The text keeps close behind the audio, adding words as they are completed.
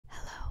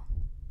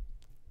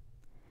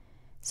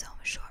So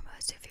I'm sure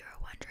most of you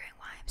are wondering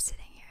why I'm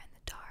sitting here in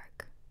the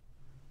dark.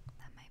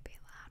 That might be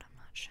loud, I'm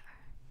not sure.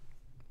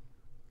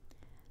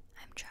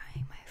 I'm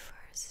trying my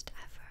first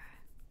ever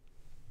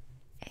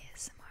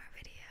ASMR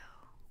video,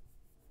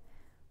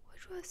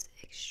 which was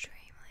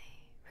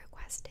extremely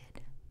requested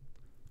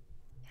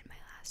in my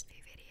last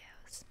few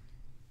videos.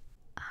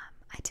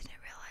 I didn't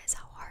realize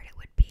how hard it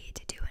would be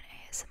to do an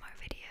ASMR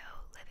video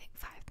living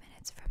 5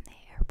 minutes from the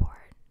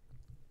airport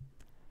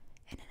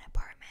in an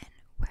apartment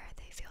where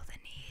they feel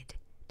the need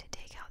to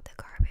take out the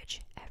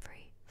garbage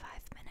every 5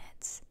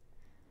 minutes.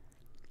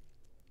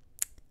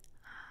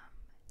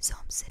 So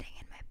I'm sitting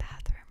in my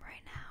bathroom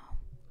right now,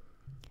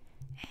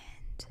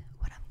 and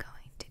what I'm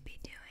going to be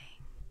doing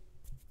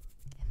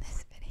in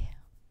this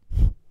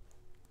video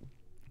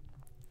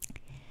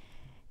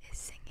is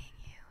singing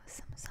you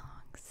some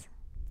songs.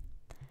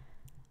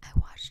 I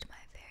watched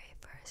my very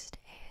first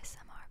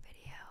ASMR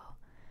video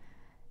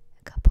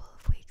a couple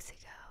of weeks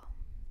ago,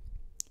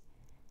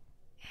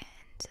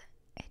 and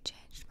it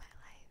changed my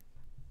life.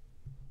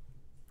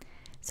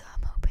 So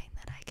I'm hoping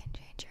that I can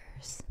change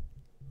yours.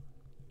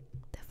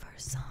 The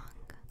first song,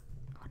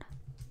 hold on,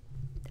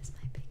 this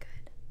might be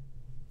good.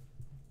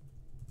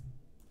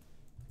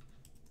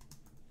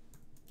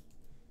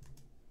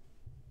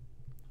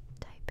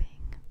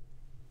 Typing.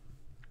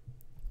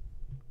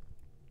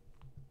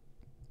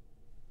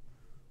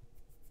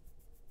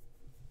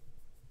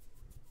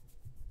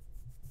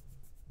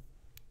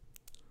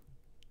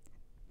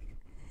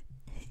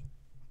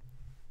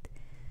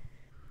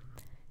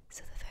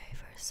 So the very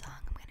first song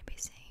I'm going to be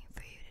singing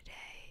for you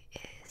today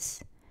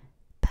is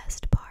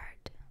Best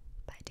Part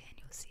by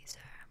Daniel Caesar.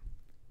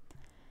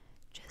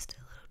 Just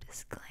a little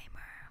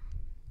disclaimer,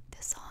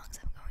 the songs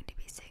I'm going to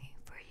be singing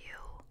for you,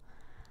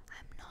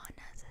 I'm not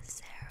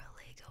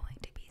necessarily going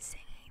to be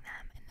singing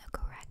them in the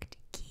correct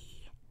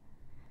key.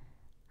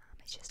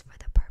 It's just for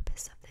the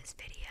purpose of this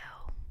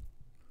video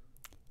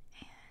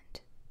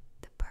and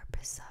the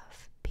purpose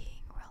of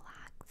being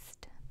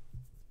relaxed.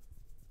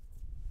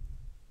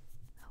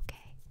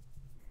 Okay.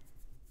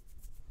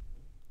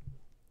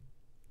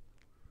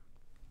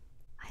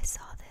 I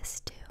saw this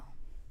too.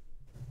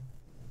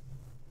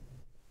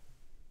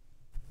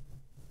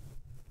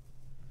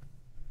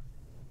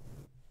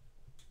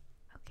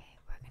 Okay,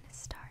 we're gonna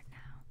start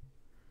now.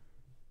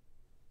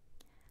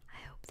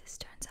 I hope this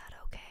turns out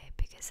okay,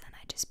 because then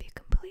I'd just be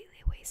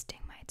completely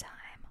wasting my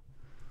time.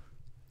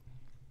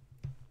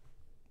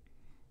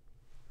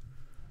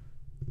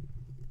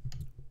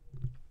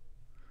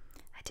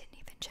 I didn't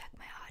even check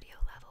my audio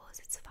levels,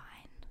 it's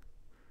fine.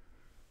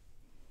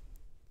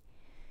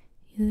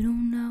 You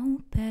don't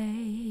know,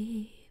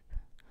 babe,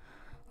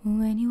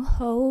 when you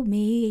hold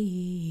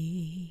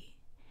me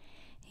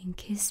and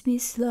kiss me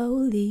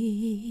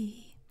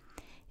slowly,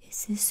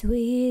 it's the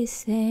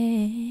sweetest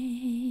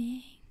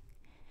thing,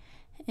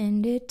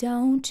 and it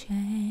don't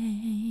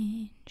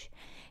change.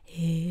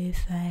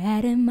 If I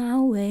had it my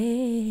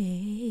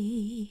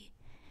way,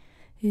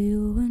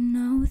 you would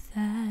know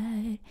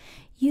that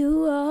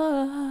you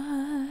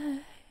are.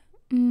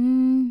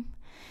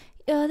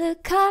 You're the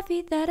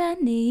coffee that I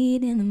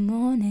need in the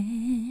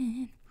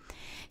morning.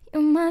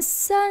 You're my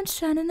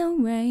sunshine in the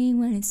rain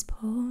when it's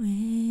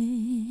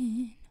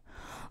pouring.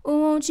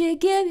 Won't you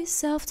give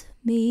yourself to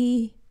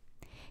me?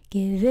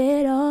 Give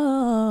it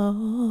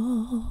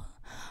all.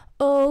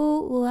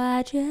 Oh,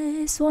 I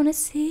just wanna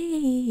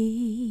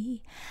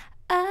see.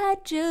 I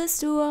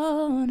just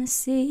wanna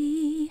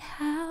see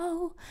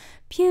how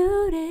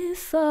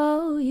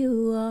beautiful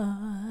you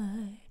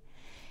are.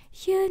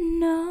 You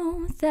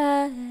know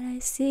that I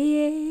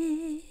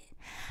see it.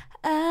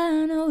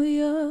 I know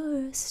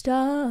you're a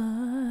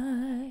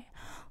star.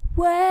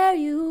 Where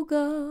you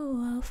go,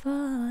 I'll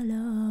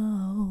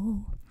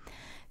follow,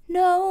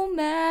 no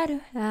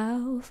matter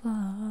how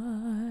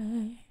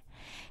far.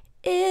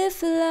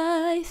 If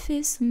life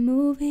is a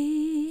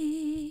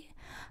movie,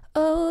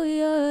 oh,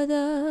 you're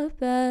the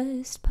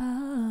best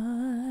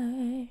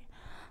part.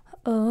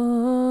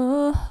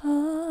 Oh,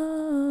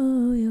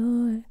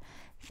 you're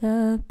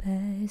the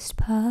best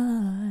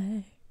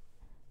part.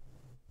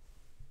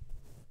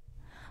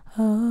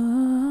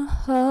 Oh,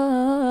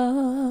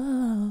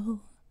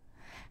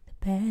 the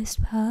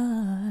best part.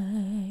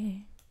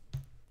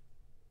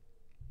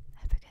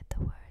 I forget the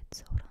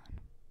words, hold on.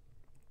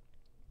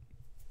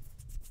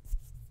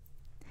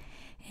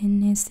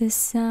 And it's the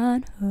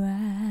sunrise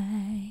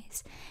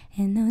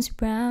and those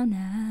brown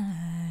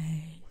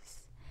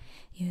eyes.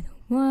 You're the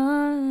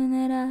one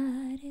that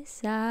I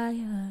desire.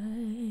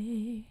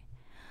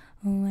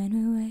 When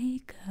we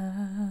wake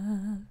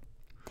up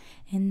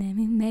and then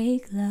we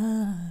make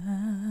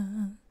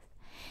love,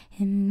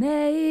 it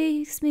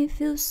makes me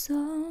feel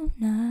so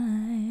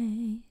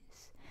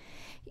nice.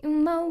 You're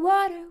my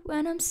water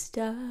when I'm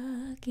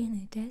stuck in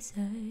the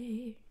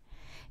desert.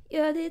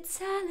 You're the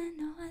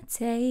Tylenol I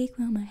take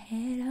when my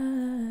head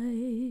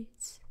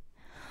hurts.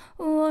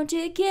 Won't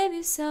you give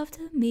yourself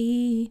to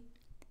me?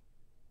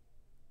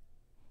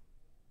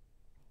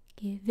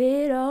 Give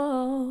it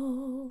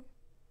all.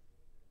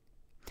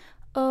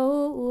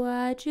 Oh,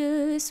 I I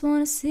just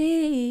wanna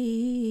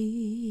see.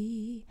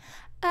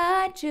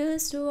 I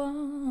just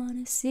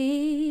wanna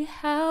see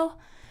how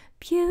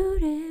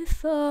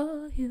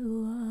beautiful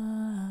you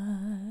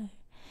are.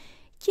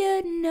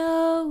 You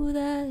know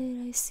that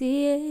I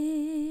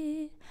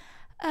see it.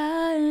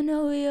 I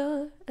know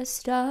you're a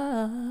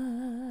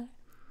star.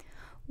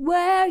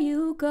 Where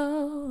you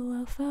go,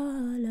 I'll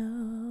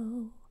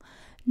follow,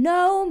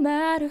 no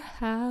matter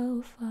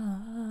how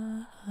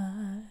far.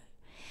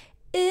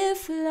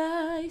 If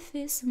life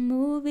is a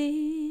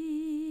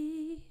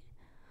movie,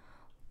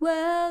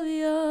 well,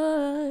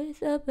 you're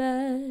the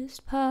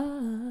best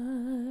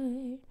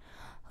part.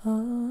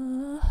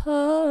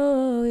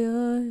 Oh,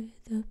 you're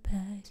the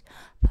best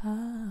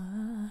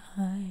part.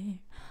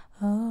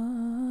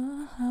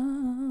 Oh,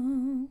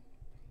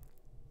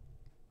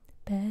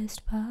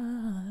 best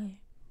part.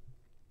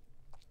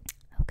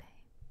 Okay,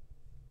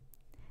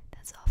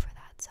 that's all for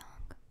that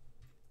song.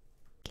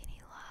 Skinny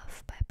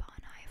Love by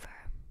Bon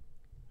Iver.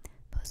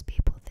 Most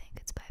people think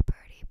it's by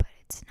Birdie, but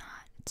it's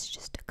not. It's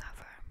just a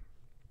cover.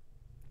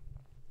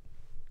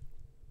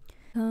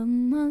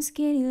 Come on,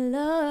 skinny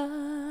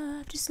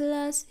love, just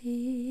last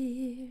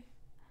year.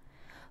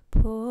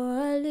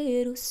 Poor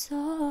little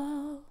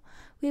soul,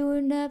 we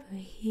were never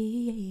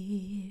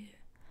here.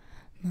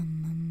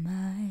 Mama,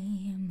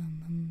 my,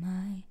 mama,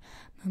 my,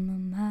 mama,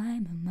 my,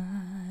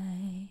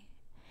 mama.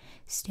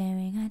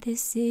 Staring at the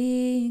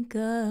sink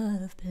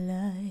of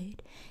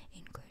blood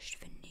in crushed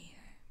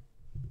veneer.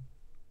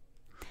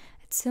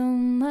 I told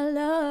my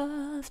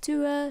love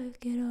to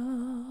wreck it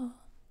all.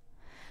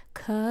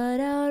 Cut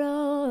out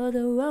all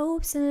the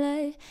ropes and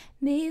let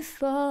me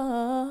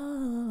fall.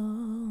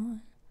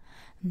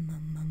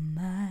 Mama,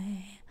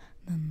 my,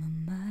 mama,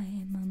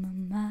 my, mama,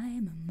 my,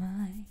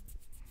 mama.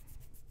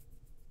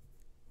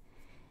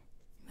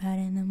 Right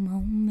in the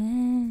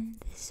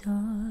moment, this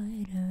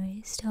order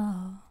is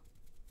tall.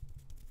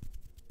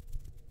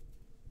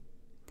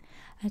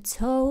 I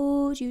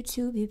told you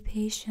to be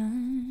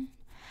patient.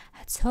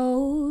 I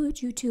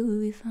told you to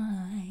be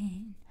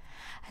fine.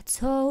 I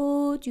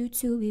told you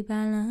to be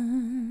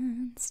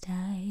balanced.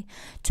 I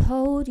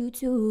told you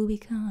to be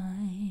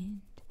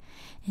kind.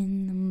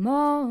 In the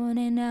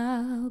morning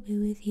I'll be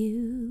with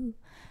you,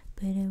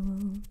 but it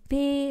will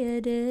be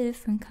a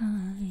different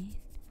kind.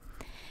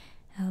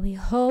 I'll be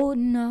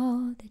holding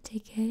all the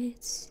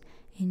tickets,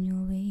 and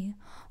you'll be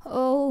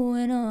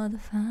owing all the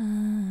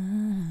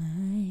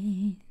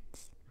fines.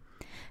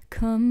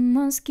 Come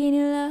on,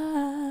 skinny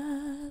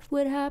love,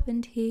 what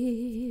happened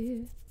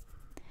here?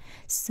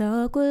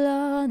 Circle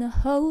on the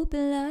hope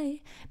and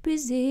light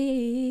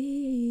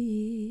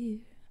brazier.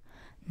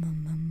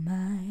 Mama,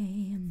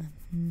 my, mama,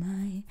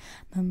 my,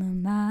 mama,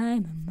 my,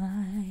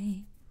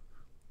 mama.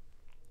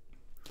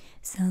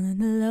 Sound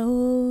the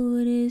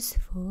load is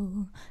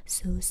full,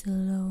 so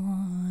slow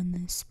on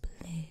the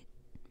split.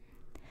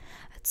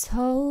 I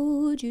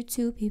told you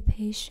to be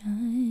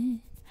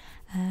patient.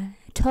 I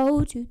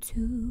told you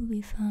to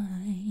be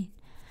fine.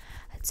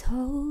 I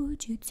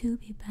told you to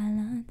be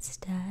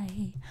balanced.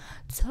 I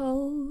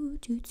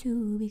told you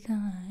to be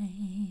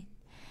kind.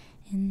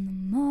 In the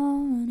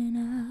morning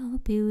I'll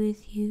be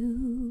with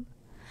you,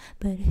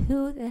 but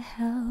who the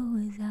hell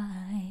was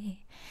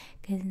I?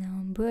 'Cause now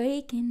I'm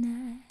breaking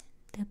at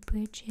the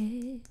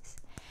bridges,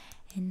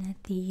 and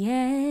at the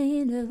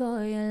end of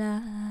all your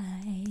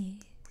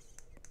lies,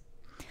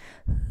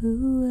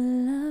 who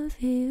will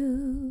love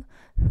you?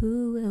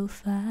 Who will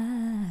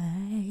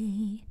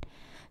fight?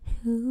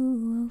 Who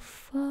will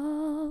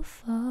fall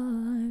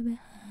far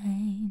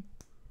behind?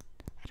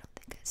 I don't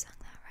think I sung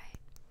that right.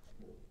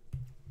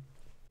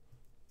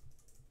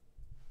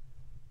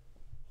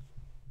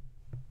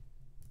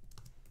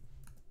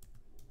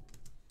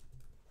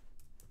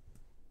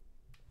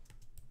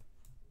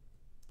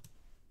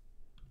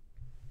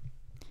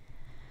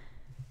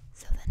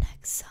 So the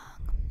next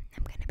song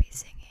I'm going to be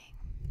singing,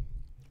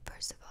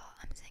 first of all,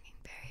 I'm singing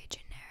very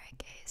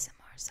generic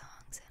ASMR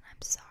songs, and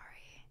I'm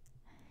sorry.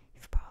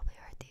 You've probably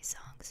heard these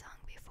songs sung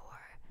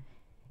before.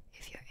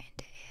 If you're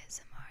into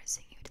ASMR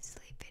sing you to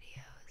sleep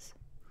videos,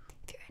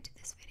 if you're into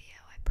this video,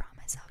 I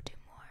promise I'll do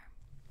more.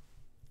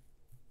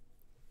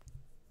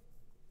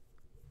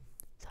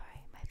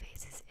 Sorry, my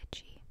face is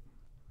itchy.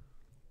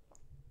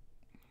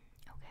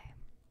 Okay.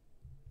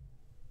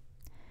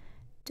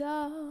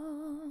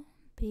 Don't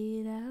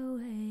be that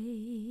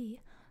way,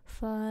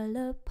 fall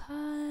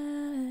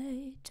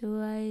apart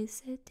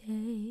twice a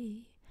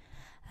day.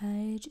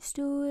 I just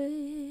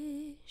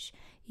wish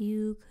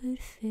you could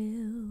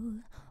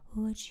feel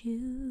what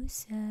you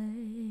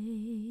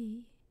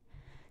say.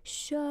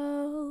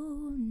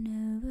 Show,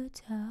 never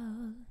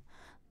tell,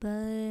 but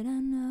I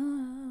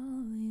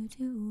know you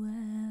too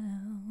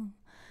well.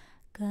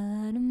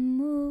 Got a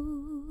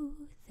move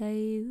that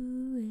you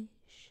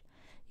wish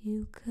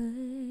you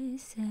could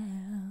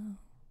sell.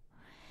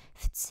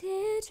 If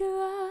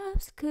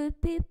teardrops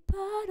could be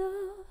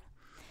bottled,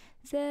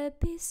 there'd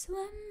be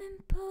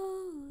swimming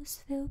pools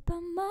filled by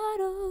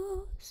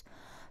models.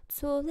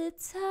 Totally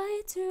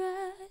tight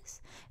dress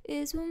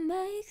is what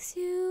makes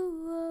you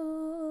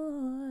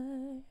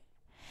war.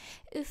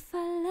 If I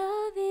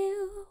love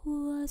you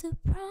was a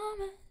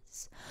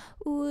promise,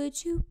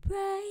 would you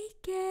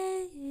break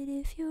it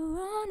if you're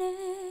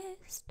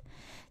honest?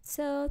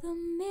 Tell the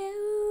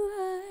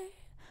mirror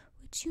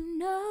what you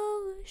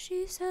know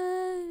she's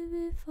heard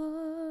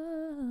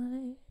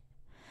before.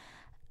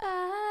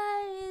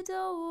 I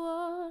don't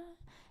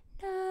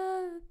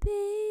wanna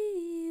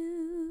be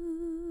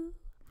you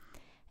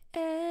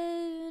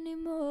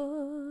anymore.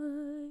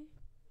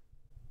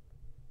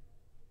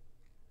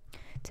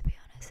 To be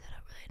honest, I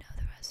don't really know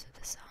the rest of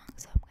the song,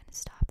 so I'm going to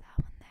stop that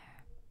one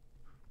there.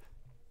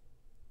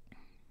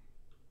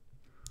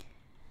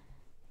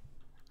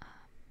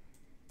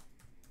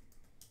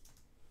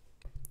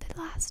 The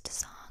last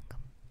song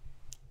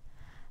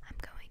I'm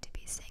going to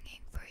be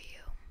singing for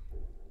you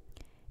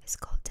is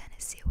called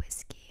Tennessee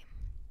Whiskey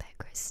by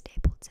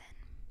Stapleton.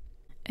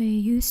 I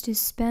used to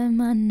spend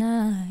my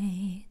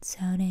nights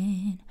out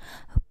in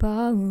a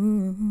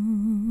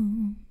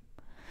barroom.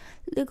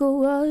 Liquor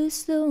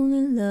was the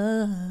only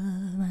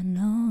love I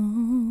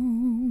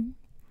know,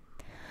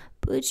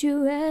 but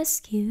you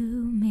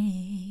rescued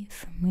me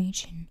from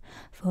reaching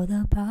for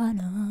the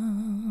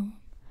bottom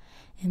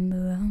and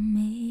brought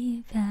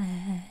me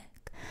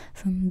back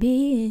from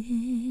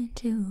being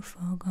too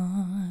far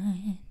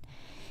gone.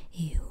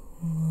 You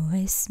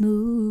were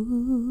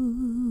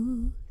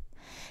smooth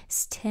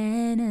as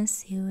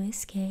Tennessee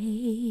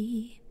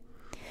whiskey.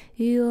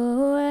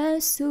 You're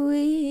as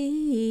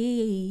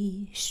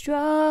sweet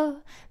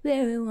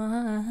strawberry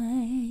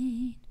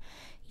wine.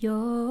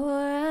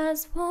 You're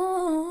as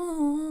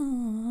warm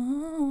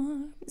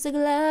as a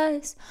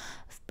glass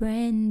of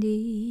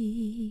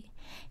brandy.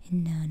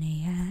 And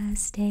honey, I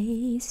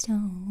stay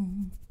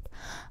stoned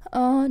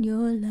on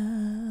your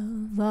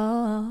love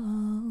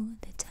all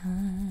the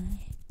time.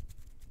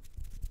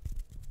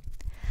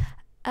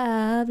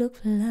 I've looked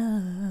for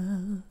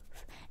love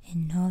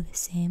in all the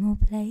same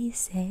old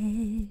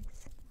places.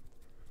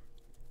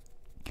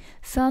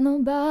 Found the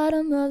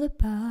bottom of the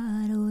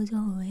bottle was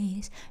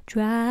always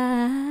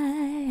dry.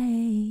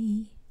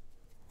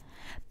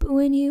 But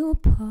when you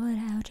poured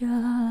out your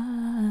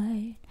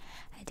heart,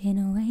 I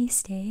didn't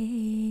waste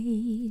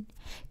it.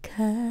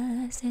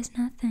 'Cause there's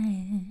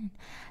nothing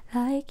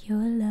like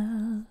your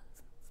love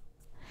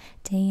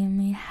taking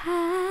me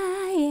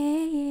higher.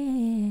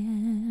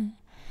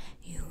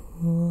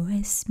 You're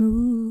as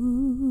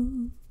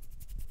smooth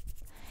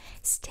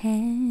as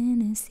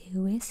Tennessee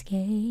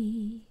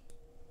whiskey.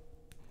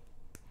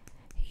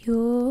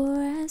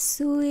 You're as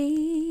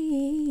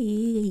sweet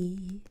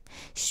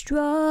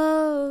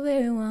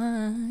strawberry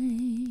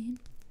wine.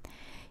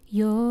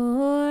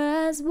 You're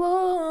as warm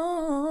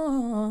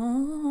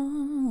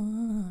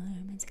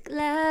as a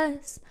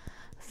glass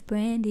of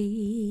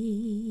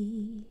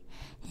brandy.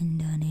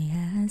 And honey,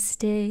 I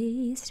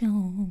stay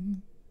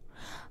stoned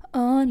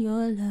on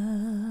your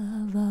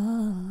love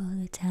all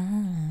the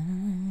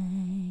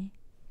time.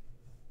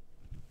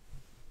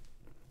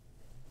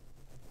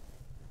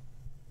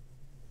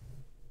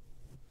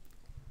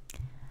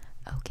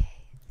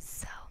 Okay,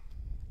 so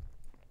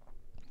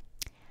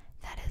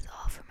that is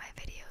all for my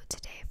video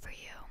today for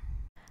you.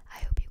 I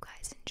hope you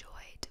guys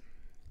enjoyed.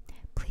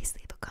 Please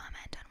leave a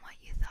comment on what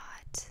you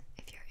thought.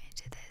 If you're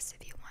into this,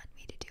 if you want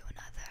me to do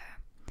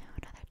another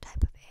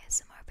type of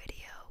ASMR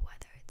video,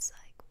 whether it's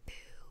like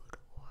food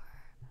or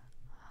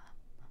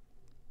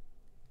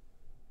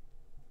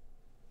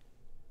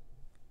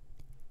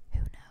who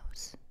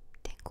knows.